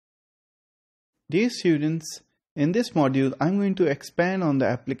Dear students, in this module, I'm going to expand on the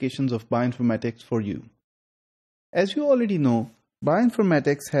applications of bioinformatics for you. As you already know,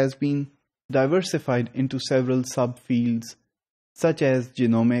 bioinformatics has been diversified into several subfields such as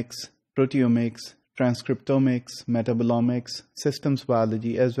genomics, proteomics, transcriptomics, metabolomics, systems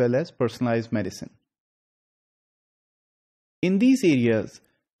biology, as well as personalized medicine. In these areas,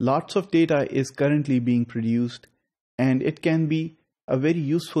 lots of data is currently being produced, and it can be a very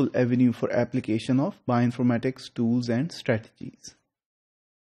useful avenue for application of bioinformatics tools and strategies.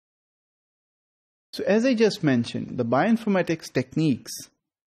 So as I just mentioned, the bioinformatics techniques,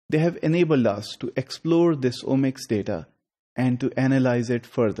 they have enabled us to explore this omics data and to analyze it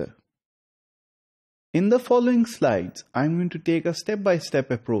further. In the following slides, I'm going to take a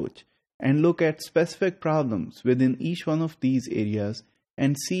step-by-step approach and look at specific problems within each one of these areas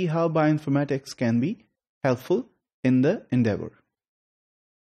and see how bioinformatics can be helpful in the endeavor.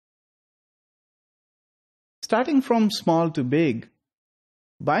 Starting from small to big,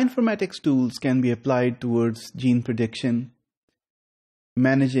 bioinformatics tools can be applied towards gene prediction,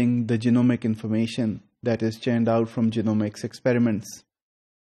 managing the genomic information that is churned out from genomics experiments,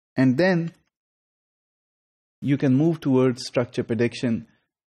 and then you can move towards structure prediction.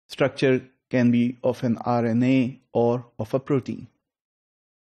 Structure can be of an RNA or of a protein.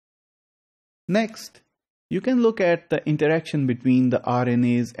 Next, you can look at the interaction between the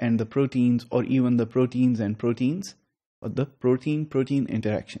RNAs and the proteins, or even the proteins and proteins, or the protein-protein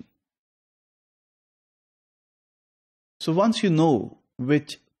interaction. So once you know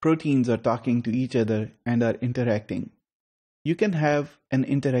which proteins are talking to each other and are interacting, you can have an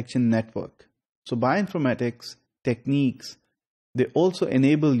interaction network. So bioinformatics techniques, they also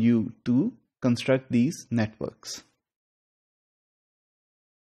enable you to construct these networks.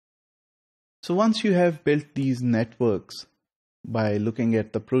 So once you have built these networks by looking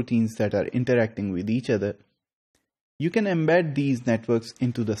at the proteins that are interacting with each other, you can embed these networks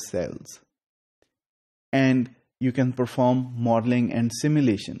into the cells. And you can perform modeling and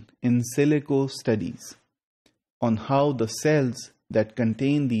simulation in silico studies on how the cells that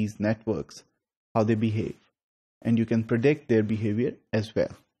contain these networks, how they behave. And you can predict their behavior as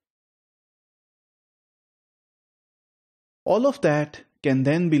well. All of that can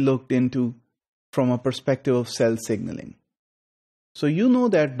then be looked into from a perspective of cell signaling. So you know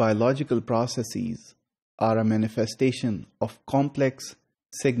that biological processes are a manifestation of complex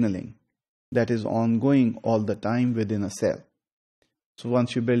signaling that is ongoing all the time within a cell. So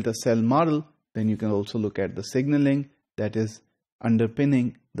once you build a cell model, then you can also look at the signaling that is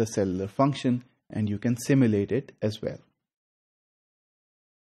underpinning the cellular function, and you can simulate it as well.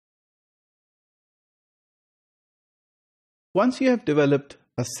 Once you have developed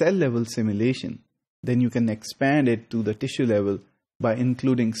a cell level simulation, then you can expand it to the tissue level by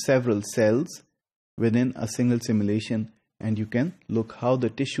including several cells within a single simulation, and you can look how the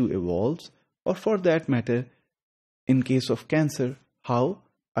tissue evolves, or for that matter, in case of cancer, how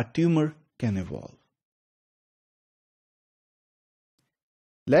a tumor can evolve.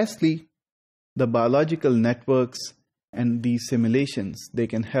 Lastly, the biological networks and these simulations, they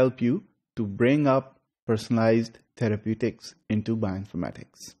can help you to bring up personalized therapeutics into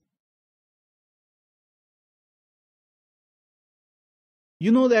bioinformatics.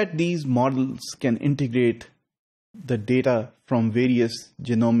 You know that these models can integrate the data from various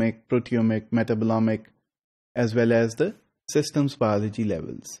genomic, proteomic, metabolomic, as well as the systems biology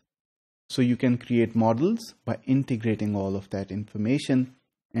levels. So you can create models by integrating all of that information,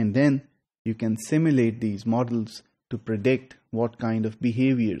 and then you can simulate these models to predict what kind of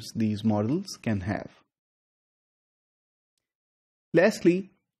behaviors these models can have. Lastly,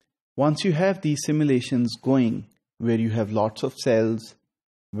 once you have these simulations going where you have lots of cells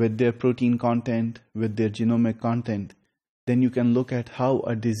with their protein content, with their genomic content, then you can look at how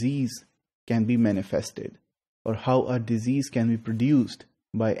a disease can be manifested, or how a disease can be produced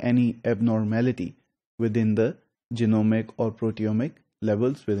by any abnormality within the genomic or proteomic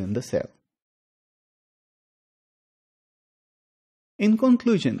levels within the cell. In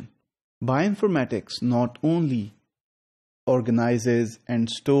conclusion, bioinformatics not only organizes and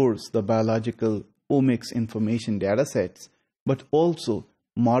stores the biological omics information datasets, but also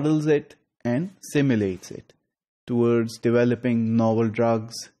models it and simulates it towards developing novel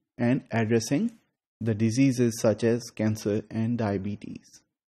drugs and addressing the diseases such as cancer and diabetes.